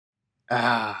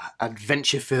Ah,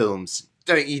 adventure films.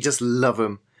 Don't you just love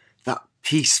them? That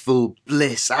peaceful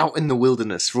bliss out in the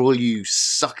wilderness for all you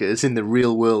suckers in the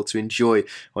real world to enjoy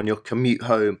on your commute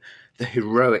home. The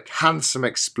heroic, handsome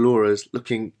explorers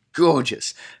looking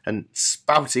gorgeous and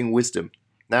spouting wisdom.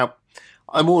 Now,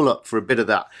 I'm all up for a bit of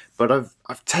that, but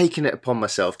I've taken it upon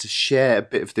myself to share a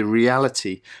bit of the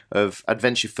reality of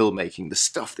adventure filmmaking, the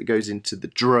stuff that goes into the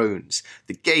drones,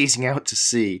 the gazing out to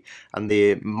sea, and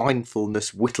the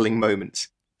mindfulness whittling moments.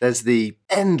 There's the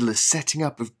endless setting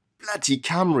up of bloody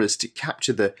cameras to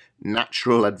capture the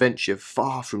natural adventure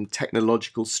far from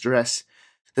technological stress.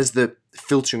 There's the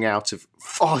filtering out of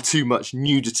far too much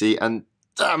nudity and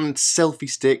damned selfie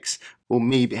sticks, or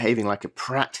me behaving like a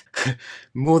prat.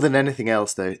 More than anything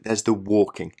else, though, there's the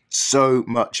walking. So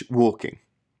much walking.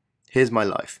 Here's my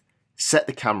life. Set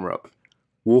the camera up,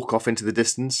 walk off into the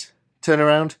distance, turn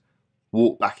around,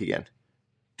 walk back again.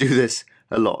 Do this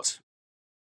a lot.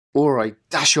 Or I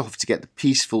dash off to get the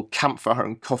peaceful campfire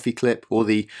and coffee clip, or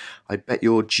the "I bet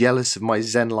you're jealous of my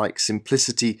zen-like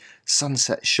simplicity"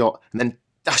 sunset shot, and then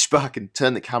dash back and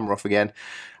turn the camera off again.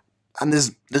 And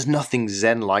there's nothing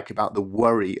zen-like about the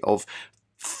worry of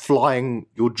flying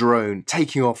your drone,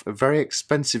 taking off a very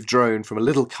expensive drone from a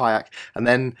little kayak, and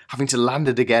then having to land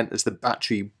it again as the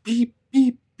battery beep,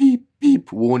 beep, beep,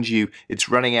 beep warns you it's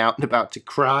running out and about to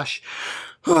crash.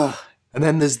 And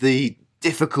then there's the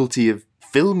difficulty of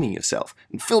filming yourself.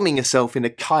 And filming yourself in a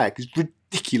kayak is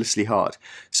ridiculously hard.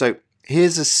 So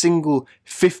here's a single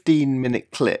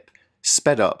 15-minute clip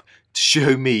sped up to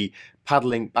show me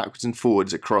paddling backwards and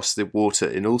forwards across the water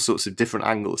in all sorts of different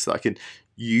angles so I can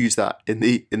use that in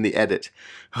the edit.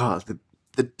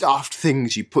 The daft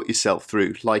things you put yourself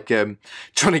through, like trying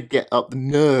to get up the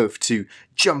nerve to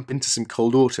jump into some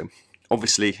cold water.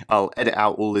 Obviously, I'll edit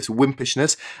out all this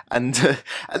wimpishness and then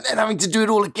having to do it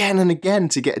all again and again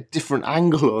to get a different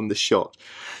angle on the shot.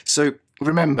 So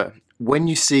remember, when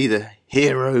you see the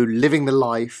hero living the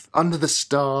life under the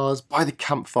stars by the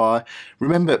campfire,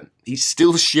 remember he's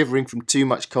still shivering from too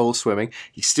much cold swimming.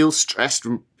 He's still stressed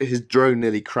from his drone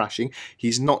nearly crashing.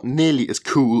 He's not nearly as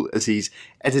cool as he's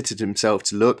edited himself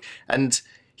to look. And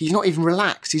he's not even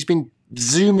relaxed. He's been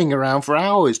zooming around for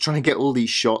hours trying to get all these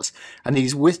shots. And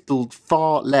he's whittled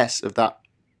far less of that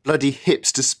bloody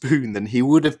hipster spoon than he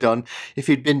would have done if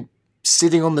he'd been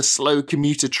sitting on the slow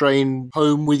commuter train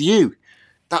home with you.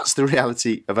 That's the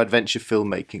reality of adventure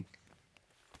filmmaking.